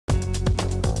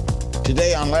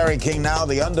Today on Larry King Now,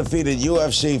 the undefeated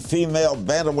UFC female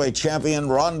bantamweight champion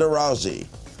Ronda Rousey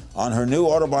on her new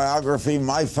autobiography,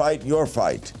 My Fight, Your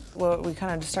Fight. What we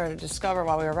kind of started to discover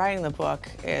while we were writing the book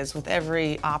is with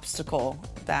every obstacle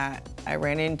that I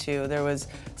ran into, there was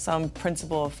some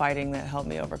principle of fighting that helped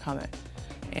me overcome it.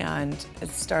 And it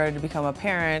started to become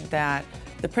apparent that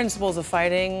the principles of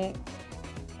fighting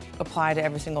apply to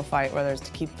every single fight, whether it's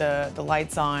to keep the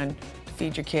lights on, to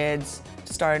feed your kids,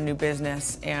 to start a new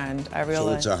business. And I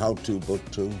realized— So it's a how-to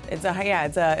book too? It's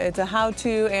a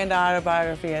how-to and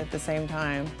autobiography at the same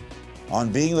time. On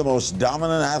being the most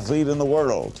dominant athlete in the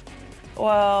world.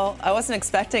 Well, I wasn't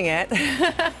expecting it.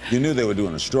 You knew they were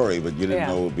doing a story, but you didn't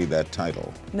know it would be that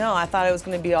title. No, I thought it was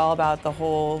going to be all about the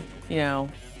whole,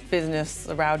 business,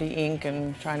 the Rowdy Inc.,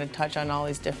 and trying to touch on all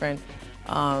these different,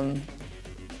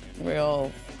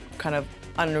 real kind of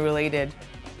unrelated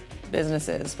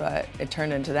businesses, but it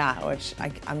turned into that, which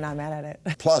I'm not mad at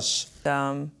it. Plus,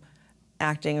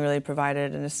 acting really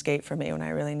provided an escape for me when I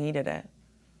really needed it.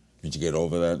 Did you get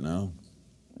over that now?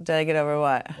 Did I get over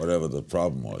what? Whatever the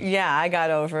problem was. Yeah, I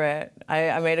got over it.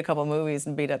 I made a couple movies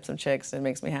and beat up some chicks, and it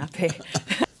makes me happy.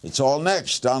 It's all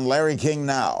next on Larry King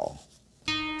Now.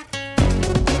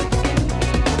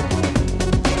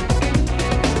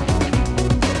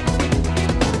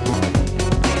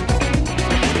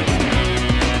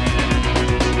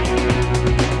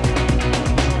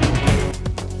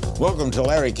 Welcome to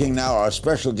Larry King Now. Our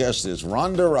special guest is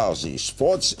Ronda Rousey.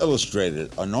 Sports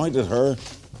Illustrated anointed her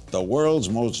the world's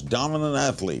most dominant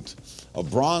athlete, a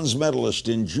bronze medalist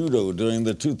in judo during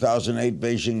the 2008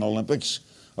 Beijing Olympics,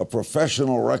 a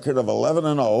professional record of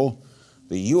 11-0,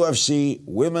 the UFC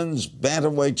women's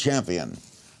bantamweight champion.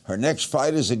 Her next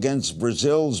fight is against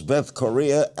Brazil's Bethe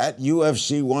Correia at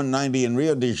UFC 190 in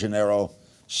Rio de Janeiro,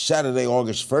 Saturday,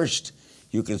 August 1st.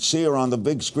 You can see her on the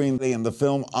big screen in the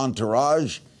film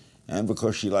Entourage. And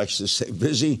because she likes to stay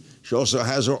busy, she also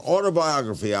has her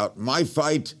autobiography out, My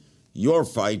Fight, Your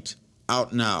Fight,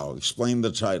 out now. Explain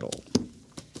the title.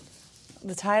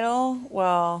 The title?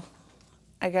 Well,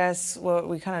 I guess what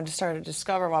we kind of started to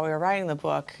discover while we were writing the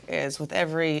book is with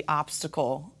every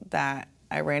obstacle that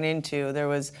I ran into, there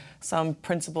was some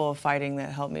principle of fighting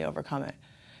that helped me overcome it.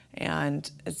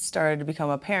 And it started to become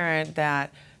apparent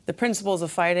that the principles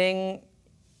of fighting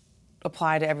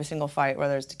apply to every single fight,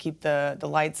 whether it's to keep the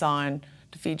lights on,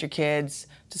 to feed your kids,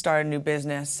 to start a new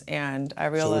business. And I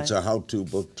realized— So it's a how-to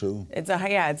book too? It's a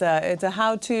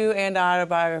how-to and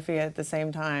autobiography at the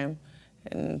same time.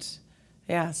 And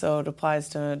yeah, so it applies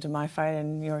to my fight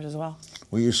and yours as well.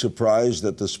 Were you surprised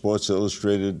that the Sports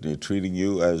Illustrated treating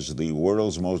you as the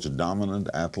world's most dominant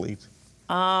athlete?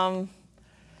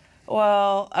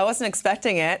 Well, I wasn't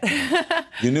expecting it.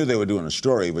 You knew they were doing a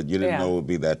story, but you didn't know it would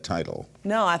be that title.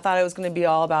 No, I thought it was going to be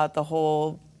all about the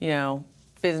whole,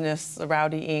 business, the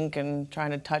Rowdy Inc., and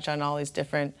trying to touch on all these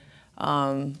different,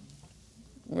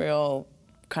 real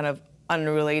kind of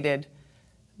unrelated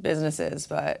businesses,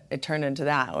 but it turned into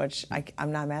that, which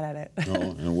I'm not mad at it. No,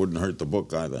 and it wouldn't hurt the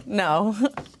book either. No.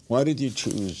 Why did you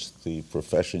choose the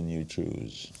profession you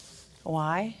choose?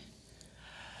 Why?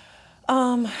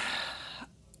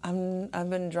 I've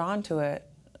been drawn to it.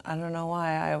 I don't know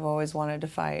why. I've always wanted to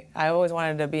fight. I always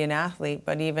wanted to be an athlete,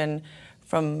 but even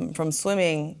from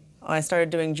swimming, when I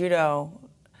started doing judo,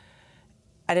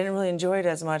 I didn't really enjoy it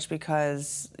as much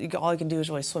because all you can do is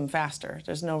really swim faster.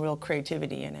 There's no real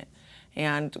creativity in it.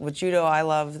 And with judo, I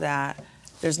love that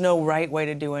there's no right way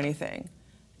to do anything.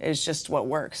 It's just what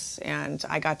works. And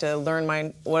I got to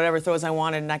learn whatever throws I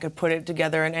wanted, and I could put it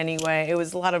together in any way. It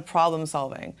was a lot of problem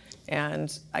solving.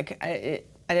 And I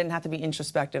didn't have to be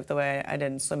introspective the way I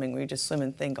did in swimming, where you just swim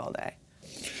and think all day.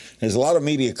 There's a lot of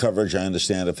media coverage, I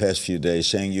understand, the past few days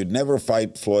saying you'd never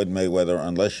fight Floyd Mayweather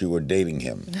unless you were dating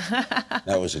him.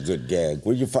 That was a good gag.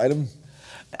 Would you fight him?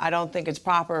 I don't think it's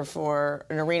proper for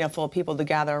an arena full of people to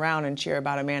gather around and cheer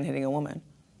about a man hitting a woman.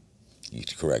 You're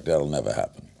correct. That'll never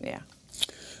happen. Yeah.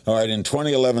 All right, in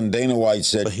 2011, Dana White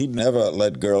said he'd never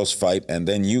let girls fight, and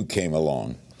then you came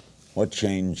along. What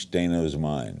changed Dana's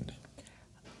mind?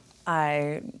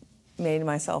 I made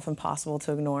myself impossible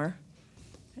to ignore,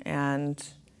 and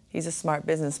he's a smart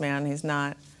businessman. He's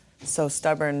not so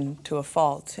stubborn to a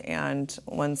fault, and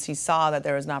once he saw that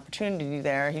there was an opportunity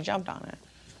there, he jumped on it.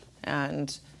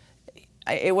 And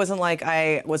it wasn't like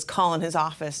I was calling his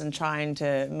office and trying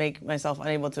to make myself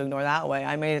unable to ignore that way.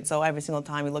 I made it so every single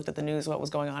time he looked at the news, what was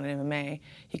going on in MMA,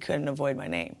 he couldn't avoid my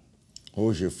name. What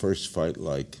was your first fight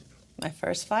like? My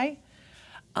first fight?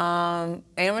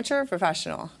 Amateur or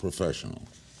professional? Professional.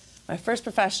 My first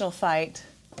professional fight,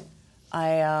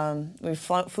 we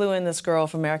flew in this girl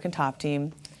from American Top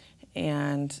Team,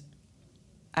 and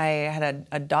I had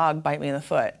a dog bite me in the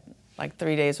foot. Like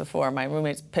 3 days before, my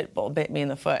roommate's pit bull bit me in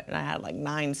the foot, and I had like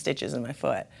 9 stitches in my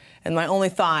foot. And my only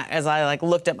thought as I like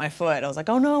looked at my foot, I was like,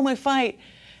 oh no, my fight.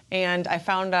 And I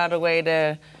found out a way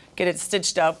to get it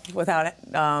stitched up without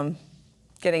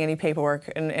getting any paperwork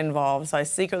involved. So I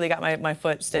secretly got my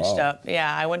foot stitched up.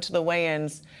 Yeah, I went to the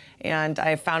weigh-ins, and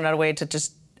I found out a way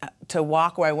to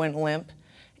walk where I went limp.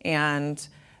 And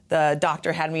the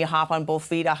doctor had me hop on both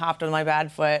feet. I hopped on my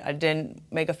bad foot. I didn't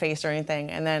make a face or anything.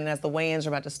 And then as the weigh-ins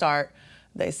were about to start,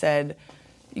 they said,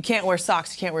 you can't wear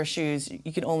socks, you can't wear shoes.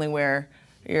 You can only wear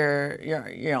your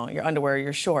underwear,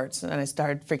 your shorts. And I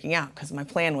started freaking out because my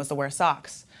plan was to wear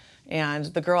socks. And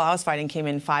the girl I was fighting came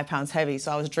in 5 pounds heavy.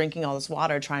 So I was drinking all this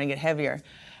water, trying to get heavier.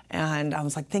 And I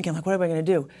was like thinking, like, what am I gonna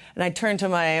do? And I turned to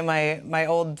my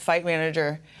old fight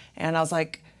manager, and I was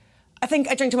like, I think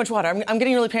I drink too much water. I'm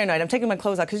getting really paranoid. I'm taking my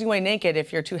clothes out because you can weigh naked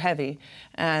if you're too heavy.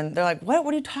 And they're like, what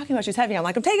are you talking about? She's heavy. I'm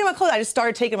like, I'm taking my clothes. I just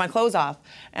started taking my clothes off.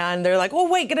 And they're like, oh,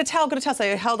 wait, get a towel, get a towel. So I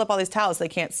held up all these towels so they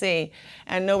can't see.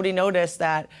 And nobody noticed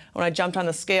that when I jumped on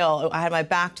the scale, I had my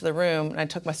back to the room, and I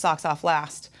took my socks off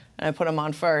last, and I put them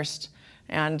on first.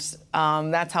 And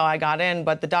that's how I got in.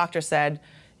 But the doctor said,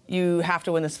 you have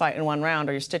to win this fight in 1 round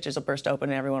or your stitches will burst open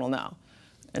and everyone will know.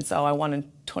 And so I won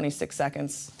in 26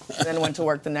 seconds, and then went to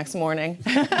work the next morning.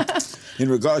 In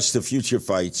regards to future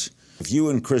fights, if you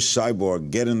and Chris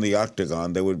Cyborg get in the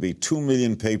octagon, there would be 2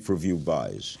 million pay-per-view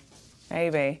buys.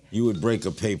 Maybe. You would break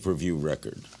a pay-per-view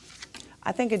record.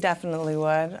 I think it definitely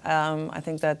would. I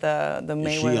think that the Mayweather...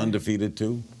 Is she undefeated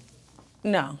too?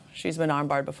 No, she's been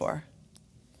armbarred before.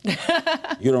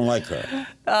 You don't like her?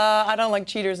 I don't like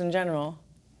cheaters in general.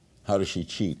 How does she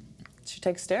cheat? She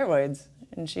takes steroids,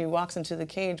 and she walks into the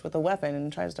cage with a weapon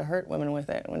and tries to hurt women with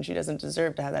it when she doesn't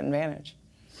deserve to have that advantage.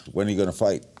 When are you going to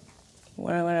fight?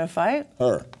 When am I going to fight?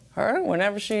 Her. Her?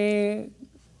 Whenever she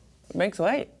makes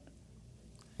weight.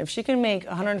 If she can make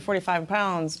 145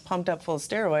 pounds pumped up full of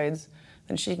steroids,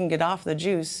 then she can get off the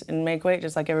juice and make weight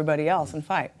just like everybody else and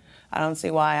fight. I don't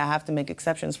see why I have to make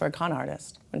exceptions for a con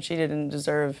artist when she didn't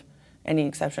deserve any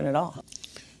exception at all.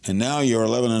 And now you're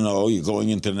 11-0. You're going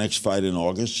into the next fight in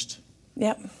August.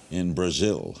 Yep. In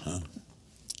Brazil, huh?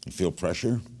 You feel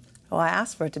pressure? Well, I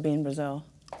asked for it to be in Brazil.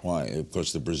 Why?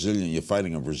 Because you're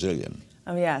fighting a Brazilian.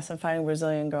 Yes, I'm fighting a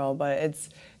Brazilian girl, but it's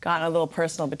gotten a little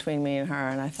personal between me and her,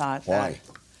 and I thought that...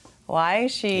 Why?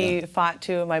 She fought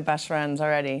 2 of my best friends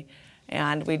already,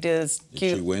 and we did this cute...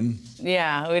 Did she win?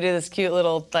 Yeah, we did this cute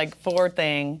little, like, 4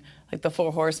 thing, like the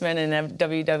 4 horsemen in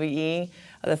WWE.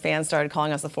 The fans started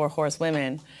calling us the 4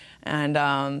 horsewomen. And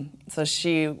so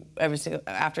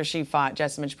after she fought,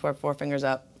 Jessamine, she put 4 fingers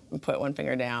up and put 1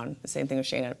 finger down. The same thing with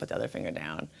Shayna, put the other finger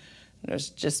down. And it was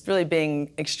just really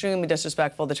being extremely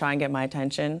disrespectful to try and get my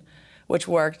attention, which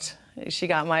worked. She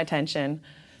got my attention.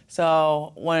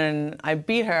 So when I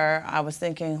beat her, I was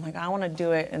thinking, like, I want to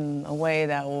do it in a way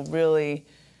that will really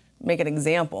make an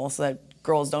example so that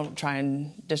girls don't try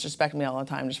and disrespect me all the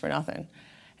time just for nothing.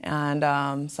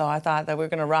 And so I thought that we were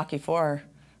going to Rocky IV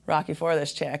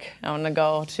this chick. I'm going to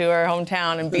go to her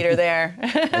hometown and beat her there.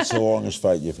 What's the longest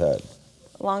fight you've had?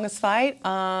 Longest fight?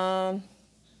 I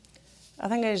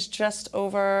think it's just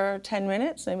over 10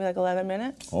 minutes, maybe like 11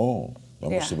 minutes. Oh, that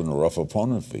must have been a rough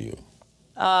opponent for you.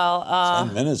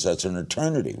 10 minutes, that's an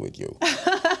eternity with you.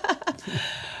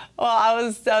 Well, I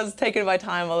was taking my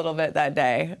time a little bit that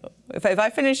day. If I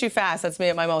finish you fast, that's me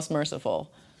at my most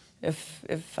merciful.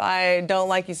 If I don't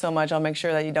like you so much, I'll make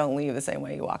sure that you don't leave the same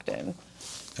way you walked in.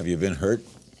 Have you been hurt?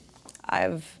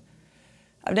 I've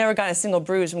never gotten a single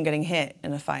bruise from getting hit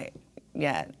in a fight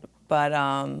yet. But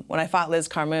when I fought Liz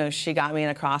Carmouche, she got me in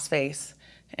a crossface.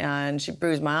 And she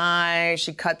bruised my eye,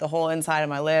 she cut the whole inside of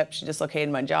my lip, she dislocated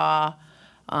my jaw.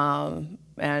 And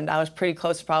I was pretty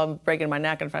close to probably breaking my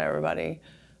neck in front of everybody.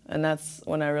 And that's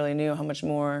when I really knew how much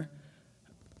more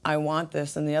I want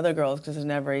this than the other girls, because it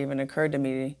never even occurred to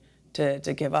me to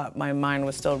give up. My mind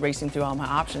was still racing through all my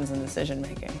options and decision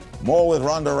making. More with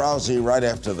Ronda Rousey right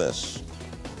after this.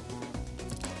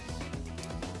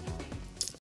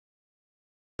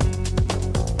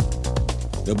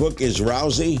 The book is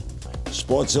Rousey.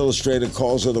 Sports Illustrated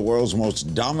calls her the world's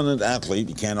most dominant athlete.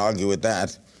 You can't argue with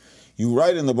that. You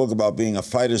write in the book about being a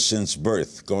fighter since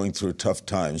birth, going through tough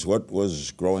times. What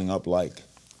was growing up like?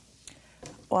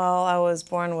 Well, I was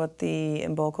born with the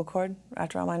umbilical cord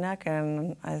wrapped around my neck,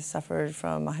 and I suffered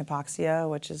from hypoxia,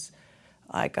 which is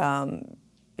like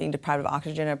being deprived of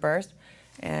oxygen at birth,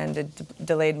 and it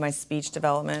delayed my speech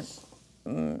development.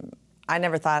 I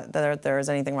never thought that there was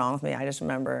anything wrong with me. I just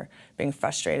remember being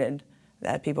frustrated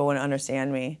that people wouldn't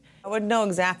understand me. I would know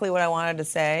exactly what I wanted to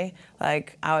say.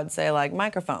 Like, I would say, like,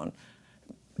 microphone.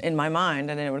 in my mind,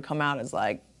 and then it would come out as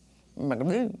like,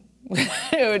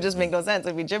 it would just make no sense.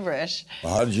 It'd be gibberish.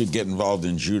 Well, how did you get involved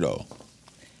in judo?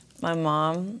 My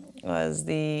mom was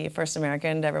the first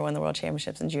American to ever win the World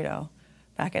Championships in judo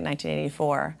back in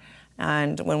 1984.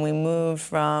 And when we moved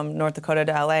from North Dakota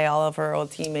to LA, all of her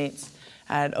old teammates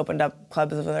had opened up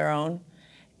clubs of their own.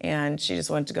 And she just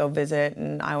went to go visit,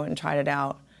 and I went and tried it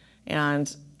out.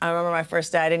 And I remember my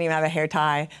first day, I didn't even have a hair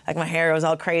tie. Like, my hair was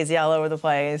all crazy all over the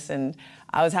place. And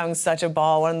I was having such a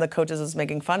ball. One of the coaches was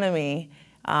making fun of me.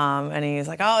 And he was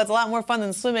like, "Oh, it's a lot more fun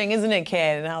than swimming, isn't it,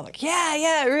 kid?" And I was like,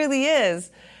 yeah, it really is.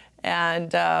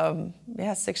 And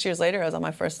yeah, 6 years later, I was on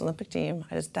my first Olympic team.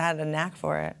 I just had a knack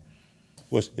for it.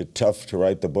 Was it tough to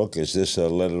write the book? Is this a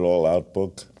let it all out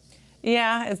book?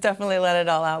 Yeah, it's definitely a let it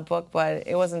all out book, but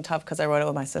it wasn't tough because I wrote it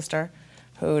with my sister,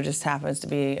 who just happens to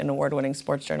be an award-winning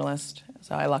sports journalist.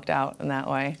 So I lucked out in that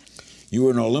way. You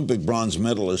were an Olympic bronze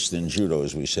medalist in judo,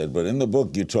 as we said, but in the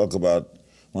book you talk about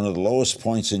one of the lowest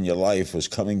points in your life was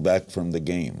coming back from the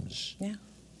games. Yeah.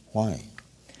 Why?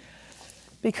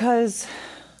 Because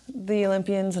the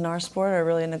Olympians in our sport are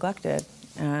really neglected,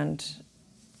 and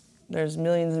there's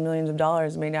millions and millions of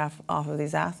dollars made off of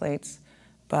these athletes,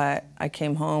 but I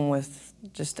came home with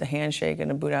just a handshake and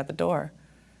a boot out the door.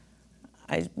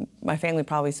 My family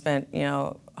probably spent,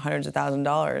 hundreds of thousands of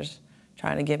dollars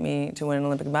trying to get me to win an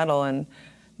Olympic medal, and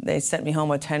they sent me home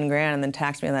with 10 grand and then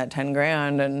taxed me on that 10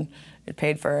 grand, and it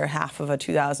paid for half of a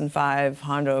 2005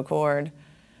 Honda Accord.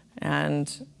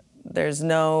 And there's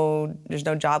no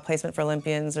job placement for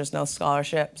Olympians, there's no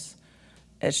scholarships.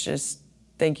 It's just,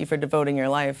 thank you for devoting your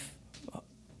life.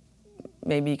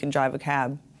 Maybe you can drive a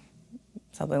cab,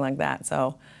 something like that.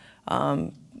 So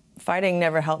fighting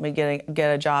never helped me get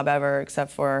a job ever,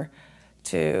 except for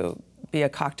to be a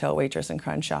cocktail waitress in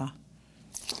Crenshaw.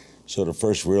 So the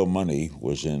first real money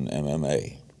was in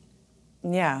MMA.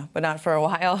 Yeah, but not for a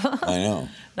while. I know.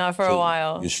 Not for a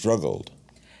while. You struggled.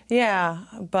 Yeah,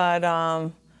 but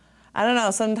I don't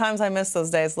know, sometimes I miss those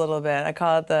days a little bit. I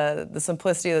call it the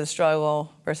simplicity of the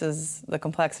struggle versus the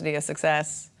complexity of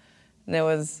success. And it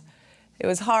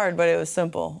was hard, but it was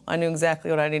simple. I knew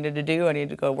exactly what I needed to do. I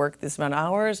needed to go work this amount of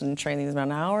hours and train these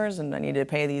amount of hours, and I needed to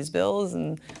pay these bills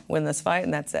and win this fight,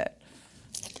 and that's it.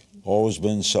 Always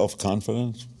been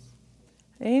self-confident?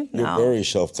 No. You're very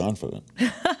self-confident.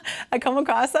 I come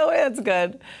across that way? That's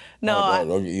good.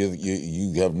 No,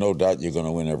 you have no doubt you're going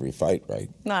to win every fight, right?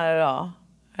 Not at all.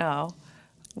 No.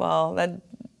 Well,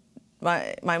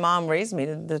 my mom raised me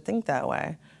to think that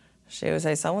way. She would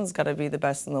say, someone's got to be the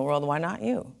best in the world. Why not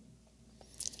you?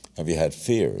 Have you had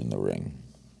fear in the ring?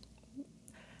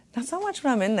 Not so much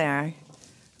when I'm in there,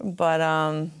 but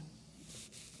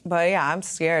yeah, I'm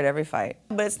scared every fight.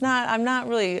 But I'm not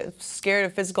really scared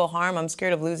of physical harm. I'm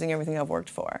scared of losing everything I've worked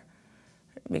for,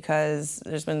 because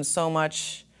there's been so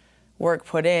much work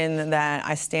put in that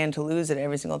I stand to lose it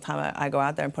every single time I go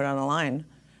out there and put it on the line.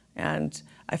 And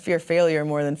I fear failure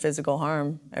more than physical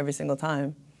harm every single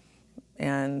time.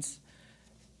 And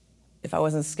if I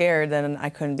wasn't scared, then I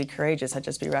couldn't be courageous. I'd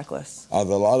just be reckless. Are a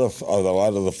lot of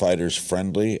the fighters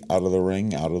friendly out of the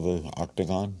ring, out of the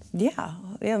octagon? Yeah,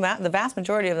 the vast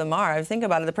majority of them are. Think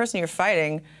about it. The person you're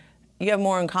fighting, you have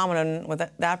more in common with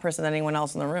that person than anyone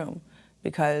else in the room,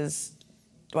 because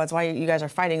that's why you guys are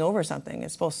fighting over something.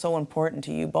 It's both so important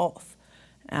to you both,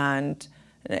 and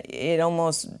it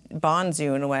almost bonds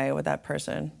you in a way with that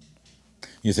person.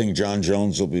 You think John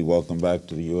Jones will be welcomed back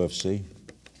to the UFC?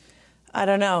 I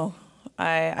don't know.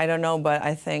 I don't know, but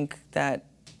I think that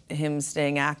him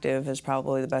staying active is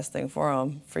probably the best thing for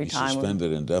him. Free time. He's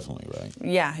suspended indefinitely, right?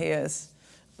 Yeah, he is.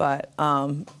 But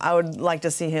I would like to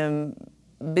see him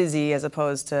busy as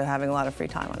opposed to having a lot of free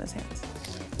time on his hands.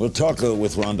 We'll talk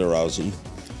with Ronda Rousey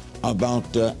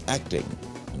about acting,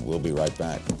 and we'll be right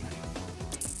back.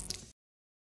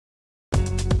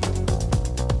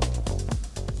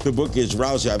 The book is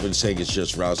Rousey. I've been saying it's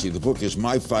just Rousey. The book is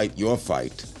My Fight, Your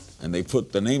Fight. And they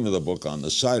put the name of the book on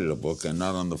the side of the book and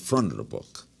not on the front of the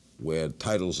book, where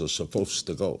titles are supposed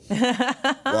to go.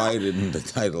 Why didn't the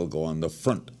title go on the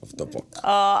front of the book?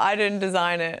 I didn't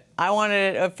design it.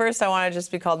 At first I wanted it just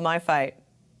to be called My Fight.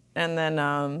 And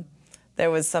then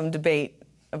there was some debate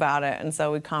about it, and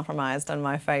so we compromised on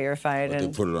My Fight, Your Fight. But they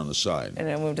put it on the side. And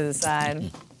it moved to the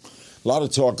side. A lot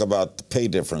of talk about the pay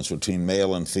difference between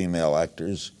male and female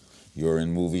actors. You're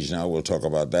in movies now. We'll talk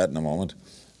about that in a moment.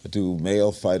 Do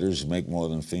male fighters make more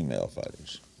than female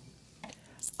fighters?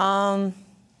 Well,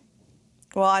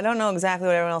 I don't know exactly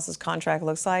what everyone else's contract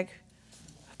looks like,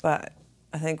 but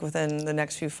I think within the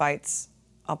next few fights,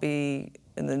 I'll be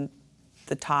in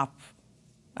the top,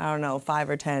 I don't know, 5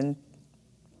 or 10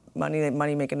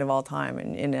 money making of all time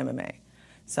in MMA.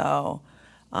 So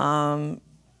I'm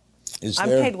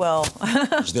paid well.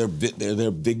 Is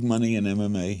there big money in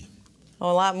MMA?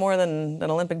 Well, a lot more than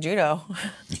Olympic judo.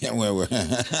 Yeah,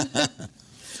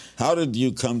 How did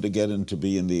you come to get into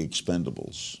being the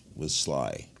Expendables with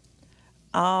Sly?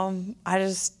 I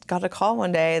just got a call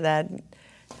one day that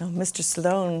Mr.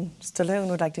 Stallone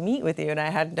would like to meet with you, and I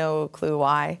had no clue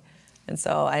why. And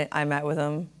so I met with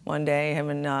him one day, him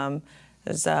and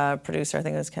his producer, I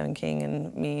think it was Kevin King,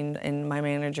 and me and my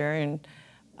manager, and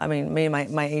me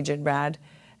and my agent, Brad.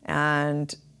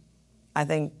 And I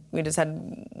think we just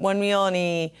had one meal, and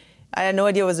I had no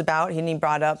idea what it was about. He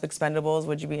brought up Expendables,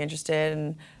 would you be interested?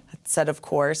 And I said, of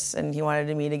course, and he wanted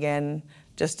to meet again,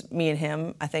 just me and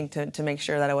him, I think, to make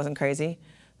sure that I wasn't crazy.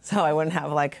 So I wouldn't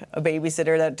have like a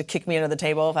babysitter to kick me under the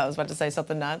table if I was about to say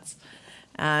something nuts.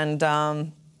 And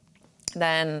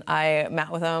then I met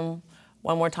with him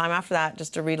one more time after that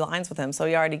just to read lines with him. So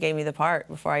he already gave me the part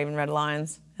before I even read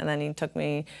lines. And then he took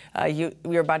me, we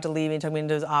were about to leave, and he took me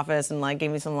into his office and like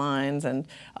gave me some lines. And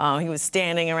he was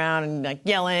standing around and like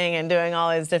yelling and doing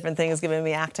all these different things, giving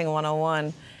me acting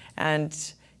 101.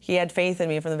 And he had faith in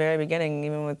me from the very beginning,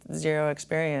 even with zero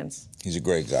experience. He's a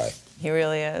great guy. He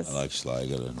really is. I like Sly.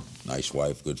 Got a nice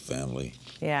wife, good family.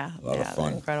 Yeah, a lot of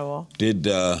fun. Incredible. Did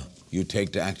you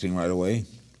take to acting right away?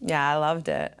 Yeah, I loved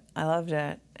it.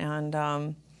 And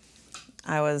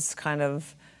I was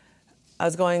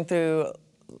going through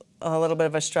a little bit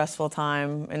of a stressful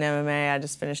time in MMA. I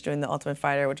just finished doing The Ultimate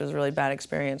Fighter, which was a really bad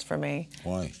experience for me.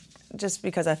 Why? Just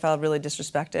because I felt really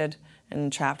disrespected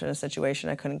and trapped in a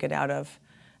situation I couldn't get out of.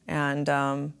 And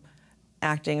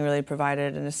acting really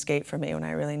provided an escape for me when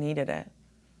I really needed it.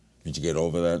 Did you get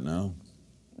over that now?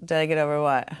 Did I get over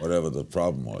what? Whatever the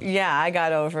problem was. Yeah, I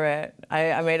got over it.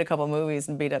 I made a couple movies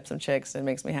and beat up some chicks, and it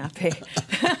makes me happy.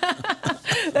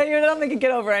 I don't think you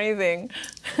get over anything.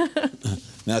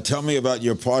 Now tell me about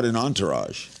your part in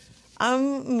Entourage.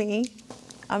 I'm me.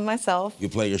 I'm myself. You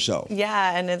play yourself?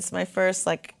 Yeah, and it's my first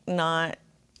not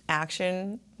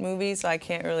action movie, so I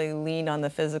can't really lean on the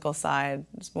physical side.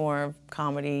 It's more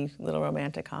comedy, little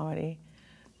romantic comedy.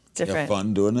 Different. You have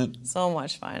fun doing it? So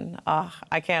much fun. Oh,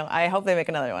 I can't. I hope they make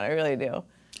another one. I really do.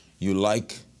 You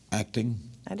like acting?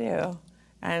 I do.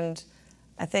 And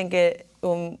I think it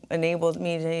enabled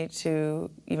me to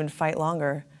even fight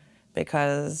longer,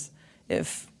 because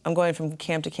if I'm going from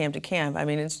camp to camp to camp,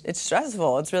 it's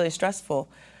stressful. It's really stressful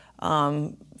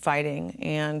fighting,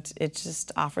 and it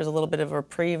just offers a little bit of a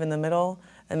reprieve in the middle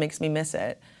that makes me miss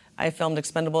it. I filmed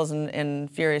Expendables and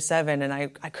Furious 7, and I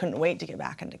couldn't wait to get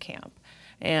back into camp.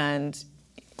 And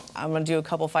I'm going to do a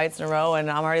couple fights in a row, and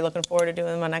I'm already looking forward to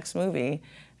doing my next movie.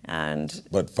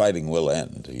 But fighting will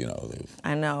end,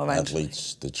 I know, eventually.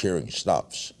 Athletes, the cheering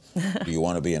stops. Do you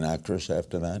want to be an actress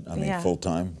after that? Yeah.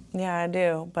 Full-time? Yeah, I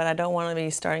do, but I don't want to be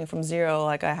starting from zero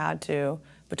like I had to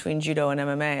between judo and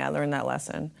MMA. I learned that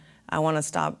lesson. I want to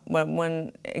stop.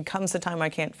 When it comes to time I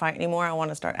can't fight anymore, I want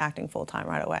to start acting full-time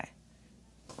right away.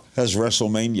 Has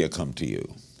WrestleMania come to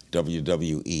you?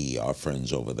 WWE, our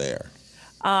friends over there.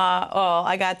 Well,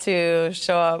 I got to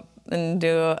show up and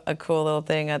do a cool little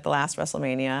thing at the last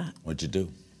WrestleMania. What'd you do?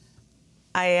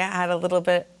 I had a little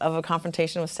bit of a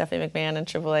confrontation with Stephanie McMahon and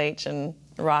Triple H, and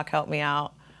Rock helped me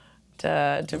out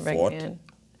to bring me in.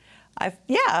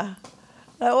 Yeah.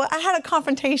 I had a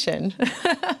confrontation.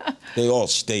 They all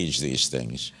stage these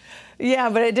things. Yeah,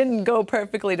 but it didn't go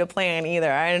perfectly to plan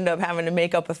either. I ended up having to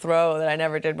make up a throw that I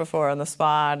never did before on the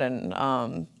spot,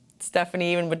 and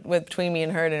Stephanie, even between me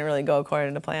and her, didn't really go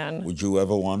according to plan. Would you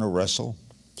ever want to wrestle?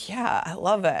 Yeah, I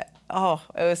love it. Oh,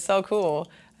 it was so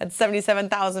cool. Had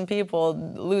 77,000 people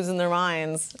losing their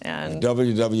minds. And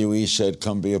WWE said,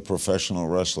 come be a professional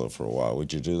wrestler for a while.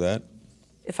 Would you do that?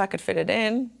 If I could fit it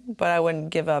in, but I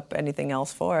wouldn't give up anything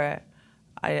else for it.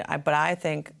 But I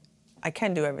think I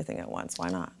can do everything at once. Why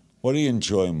not? What do you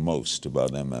enjoy most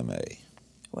about MMA?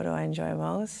 What do I enjoy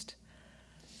most?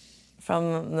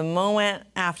 From the moment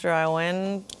after I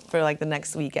win for the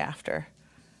next week after.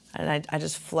 And I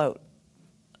just float.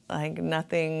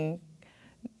 Nothing,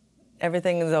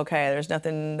 everything is okay. There's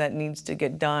nothing that needs to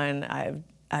get done.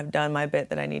 I've done my bit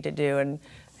that I need to do, and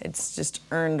it's just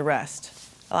earned rest.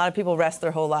 A lot of people rest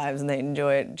their whole lives and they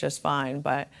enjoy it just fine,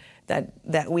 but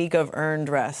that week of earned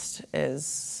rest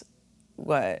is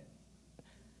what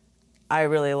I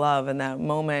really love. And that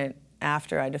moment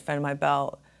after I defend my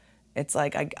belt, it's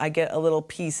like I get a little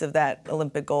piece of that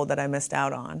Olympic gold that I missed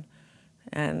out on.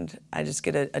 And I just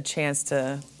get a chance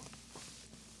to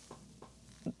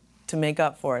make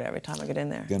up for it every time I get in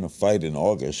there. You're going to fight in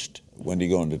August. When do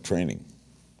you go into training?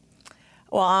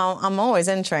 Well, I'm always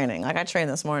in training. I trained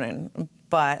this morning,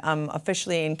 but I'm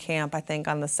officially in camp, I think,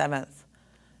 on the 7th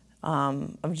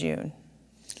of June.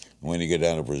 When you get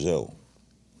down to Brazil?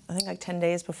 I think like 10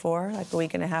 days before, like a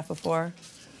week and a half before.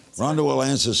 Ronda will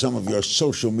answer some of your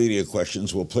social media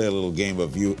questions. We'll play a little game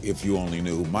of you if you only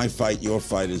knew. My Fight, Your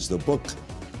Fight is the book.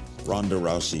 Ronda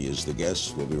Rousey is the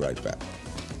guest. We'll be right back.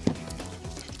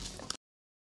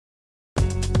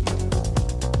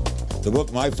 The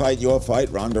book, My Fight, Your Fight,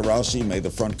 Ronda Rousey, made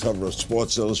the front cover of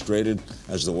Sports Illustrated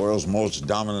as the world's most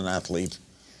dominant athlete.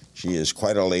 She is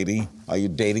quite a lady. Are you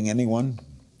dating anyone?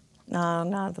 No,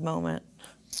 not at the moment.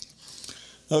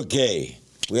 Okay,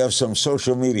 we have some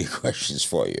social media questions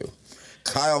for you.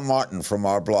 Kyle Martin from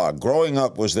our blog. Growing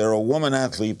up, was there a woman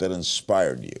athlete that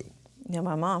inspired you? Yeah,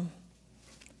 my mom.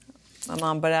 My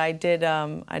mom, but I did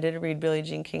read Billie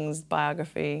Jean King's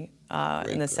biography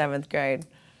in the 7th grade.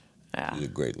 Yeah. She's a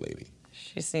great lady.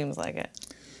 She seems like it.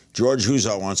 George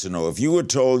Huzar wants to know, if you were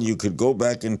told you could go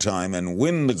back in time and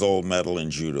win the gold medal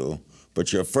in judo,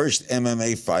 but your first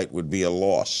MMA fight would be a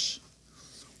loss,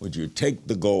 would you take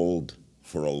the gold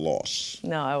for a loss?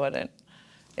 No, I wouldn't.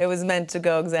 It was meant to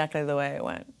go exactly the way it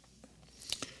went.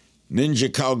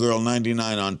 Ninja Cowgirl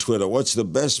 99 on Twitter, what's the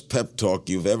best pep talk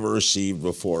you've ever received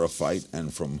before a fight,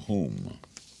 and from whom?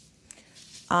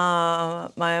 My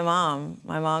mom.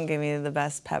 My mom gave me the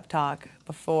best pep talk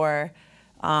before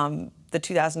the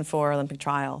 2004 Olympic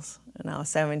trials. And I was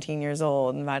 17 years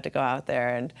old and about to go out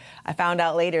there. And I found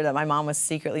out later that my mom was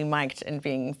secretly mic'd and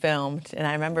being filmed. And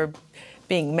I remember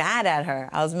being mad at her.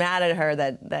 I was mad at her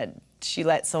that she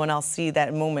let someone else see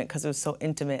that moment because it was so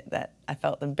intimate that I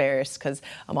felt embarrassed because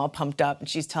I'm all pumped up and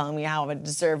she's telling me how I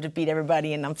deserve to beat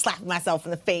everybody and I'm slapping myself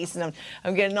in the face and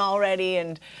I'm getting all ready.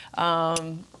 And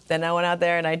then I went out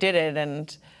there and I did it.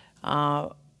 And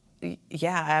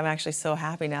yeah, I'm actually so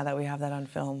happy now that we have that on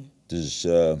film. Does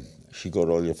she go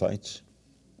to all your fights?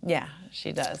 Yeah,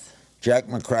 she does. Jack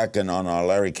McCracken on our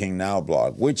Larry King Now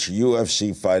blog. Which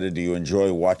UFC fighter do you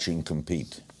enjoy watching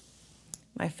compete?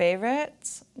 My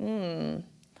favorites?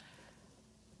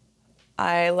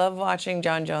 I love watching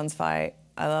John Jones fight.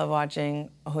 I love watching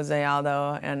Jose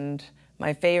Aldo. And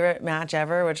my favorite match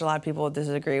ever, which a lot of people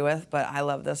disagree with, but I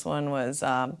love this one, was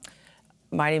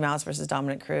Mighty Mouse versus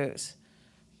Dominic Cruz.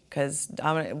 Because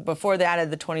before they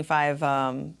added the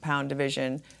 25-pound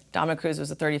division, Dominic Cruz was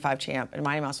the 35 champ, and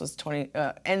Mighty Mouse was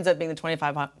ends up being the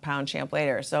 25-pound champ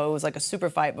later. So it was like a super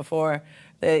fight before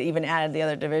they even added the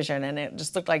other division, and it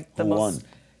just looked like the Who most. won?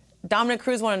 Dominic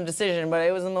Cruz won a decision, but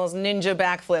it was the most ninja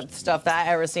backflip stuff that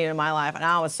I ever seen in my life, and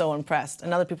I was so impressed.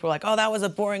 And other people were like, "Oh, that was a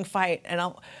boring fight," and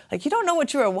I'm like, "You don't know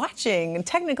what you were watching." And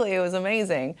technically, it was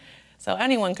amazing. So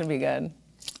anyone could be good.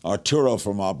 Arturo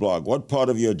from our blog. What part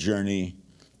of your journey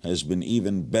has been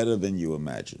even better than you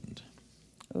imagined?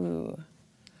 Ooh,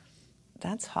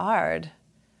 that's hard.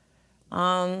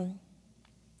 Buying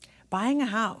a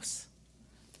house.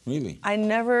 Really? I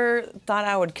never thought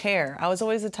I would care. I was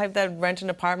always the type that would rent an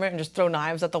apartment and just throw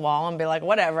knives at the wall and be like,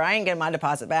 whatever, I ain't getting my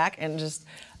deposit back. And just,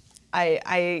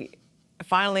 I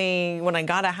finally, when I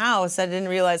got a house, I didn't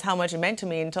realize how much it meant to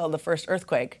me until the first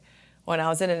earthquake. When I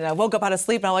was in it and I woke up out of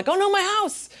sleep and I'm like, oh no, my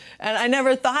house. And I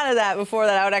never thought of that before,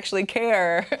 that I would actually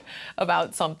care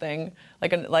about something,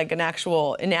 like an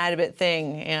actual inanimate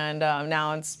thing. And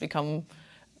now it's become,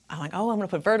 I'm like, oh, I'm gonna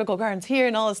put vertical gardens here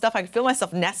and all this stuff. I can feel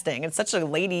myself nesting. It's such a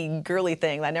lady, girly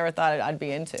thing that I never thought I'd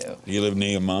be into. Do you live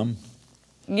near your mom?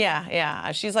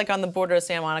 Yeah. She's like on the border of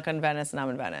Santa Monica and Venice, and I'm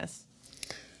in Venice.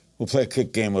 We'll play a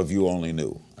quick game of You Only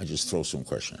Knew. I just throw some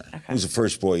questions at you. Okay. Who's the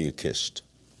first boy you kissed?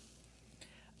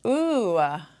 Ooh.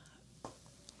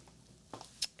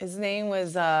 His name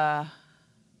was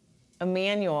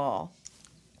Emmanuel.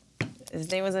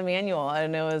 His name was Emmanuel,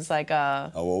 and it was like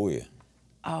How old were you?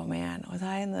 Oh man, was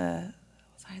I in the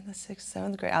 6th,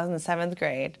 7th grade? I was in the 7th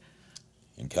grade.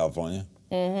 In California?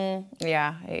 Mm-hmm.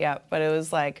 Yeah. But it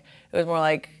was more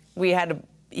like we had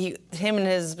him and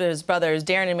his brothers,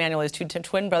 Darren and Emmanuel, his two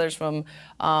twin brothers from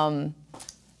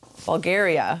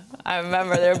Bulgaria. I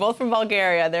remember they were both from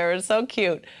Bulgaria. They were so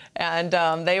cute, and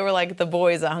they were like the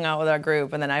boys that hung out with our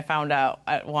group. And then I found out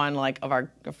at one of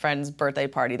our friend's birthday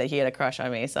party that he had a crush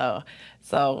on me. So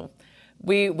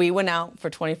we went out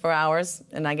for 24 hours,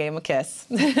 and I gave him a kiss.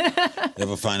 You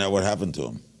ever find out what happened to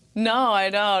him? No, I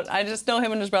don't. I just know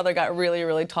him and his brother got really,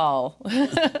 really tall.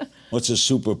 What's a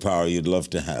superpower you'd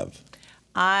love to have?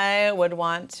 I would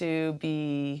want to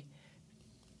be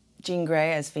Jean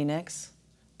Grey as Phoenix,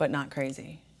 but not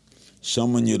crazy.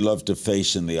 Someone you'd love to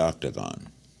face in the octagon?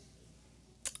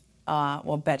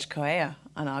 Well, Bethe Correia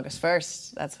on August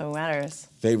 1st. That's what matters.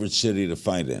 Favorite city to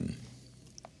fight in?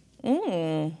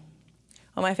 Well,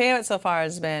 my favorite so far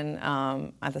has been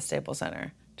at the Staples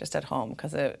Center, just at home,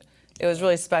 because It was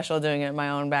really special doing it in my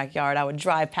own backyard. I would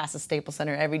drive past the Staples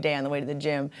Center every day on the way to the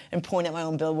gym and point at my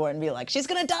own billboard and be like, "She's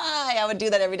gonna die!" I would do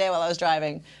that every day while I was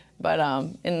driving, but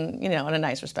in in a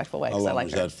nice, respectful way. How long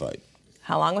was that fight?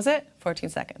 How long was it? 14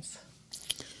 seconds.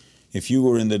 If you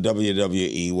were in the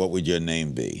WWE, what would your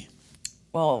name be?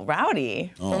 Well,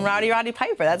 Rowdy, from Roddy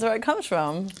Piper. That's where it comes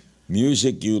from.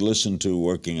 Music you listen to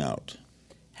working out?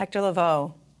 Hector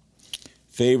Lavoe.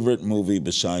 Favorite movie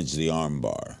besides the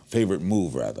armbar? Favorite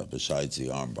move, rather, besides the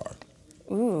armbar?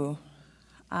 Ooh.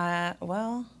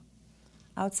 Well,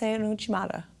 I would say an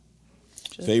Uchimata.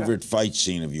 Favorite fight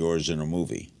scene of yours in a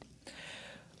movie?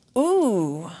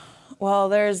 Ooh. Well,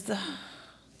 there's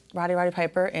Roddy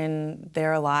Piper in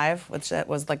They're Alive, which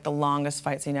was like the longest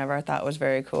fight scene ever. I thought it was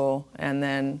very cool. And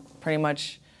then pretty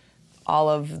much all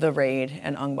of The Raid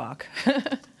and Ong Bak.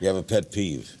 You have a pet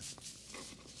peeve?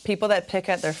 People that pick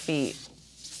at their feet.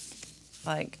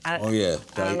 Like, I don't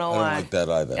know why. I don't like that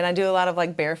either. And I do a lot of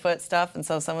like barefoot stuff, and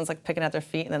so if someone's like picking at their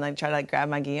feet and then like try to like grab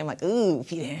my gi, I'm like, ooh,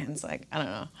 feet hands. Like, I don't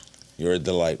know. You're a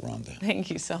delight, Ronda. Thank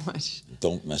you so much.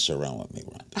 Don't mess around with me,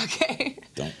 Ronda. Okay.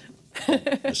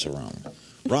 Don't mess around.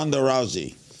 Ronda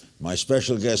Rousey, my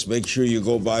special guest. Make sure you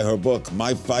go buy her book,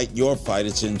 My Fight, Your Fight.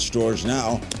 It's in stores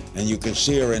now, and you can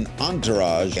see her in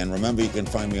Entourage. And remember, you can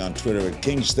find me on Twitter at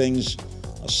King's Things.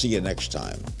 I'll see you next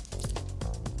time.